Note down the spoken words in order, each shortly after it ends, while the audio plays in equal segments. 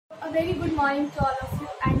A very good morning to all of you,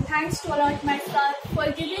 and thanks to allot my sir for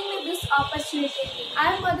giving me this opportunity.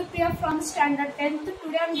 I am Madhupriya from Standard 10th.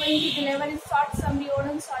 Today I am going to deliver a short summary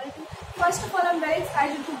on solitude. First of all, I am very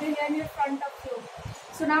excited to be here in front of you.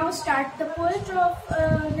 So now start. The poet of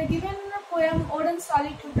the given poem Ode on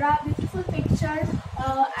Solitude draw a beautiful picture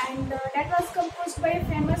and that was composed by a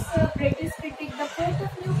famous British critic, the poet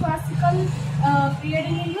of new classical period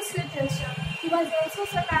in English literature. He was also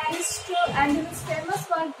satirist and in his famous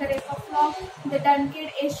work The Wreck of Love, The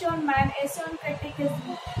Dunkard, Asian Man, Asian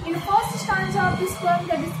Criticism. In the first stanza of this poem,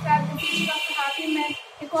 they describe the vision of a happy man,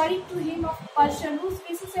 according to him, of a person whose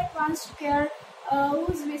wishes and wants to care,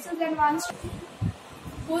 whose wishes and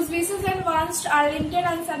wants are limited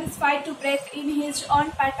and satisfied to breath in his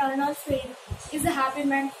own paternal field, is a happy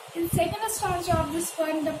man. In second stanza of this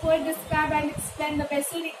poem, the poet describes and explains the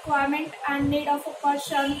basic requirement and need of a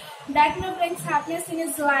person that may bring happiness in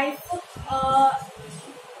his life.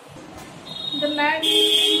 The man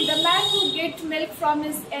who gets milk from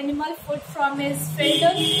his animal, food from his field,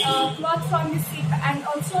 cloth from his sheep, and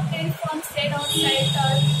also tent from shade outside,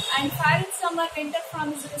 and fire in summer, winter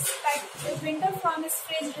from his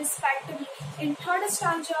fridge, respectively. In third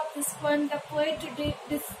stanza of this poem, the poet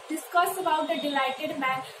discusses about the delighted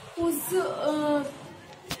man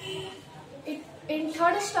In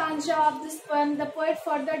third stanza of this poem, the poet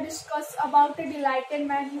further discusses about a delighted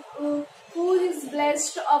man who is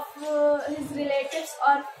blessed of his relatives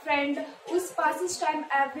or friend, whose passes time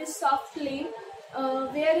every softly,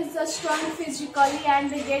 where is a strong physically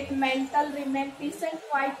and yet mental, remain peace and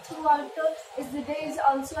quiet throughout his day, is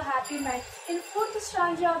also a happy man. In fourth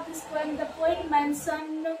stanza of this poem, the poet mentions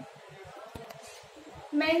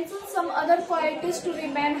some other qualities to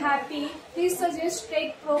remain happy. He suggests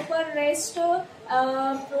take proper rest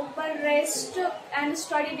and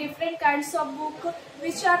study different kinds of books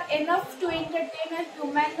which are enough to entertain a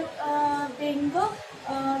human being.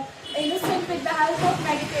 Innocent with the help of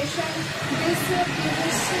meditation, this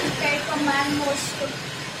take a man most.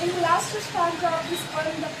 In the last stanza of this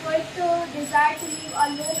poem, the poet desires to live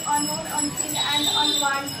alone, unknown, unseen, and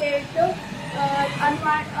unwanted,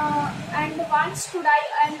 and wants to die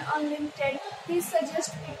unlimited. He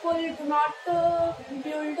suggests people do not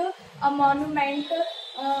build a monument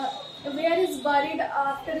where he is buried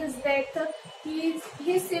after his death.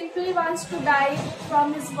 He simply wants to die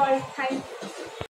from his world. Thank you.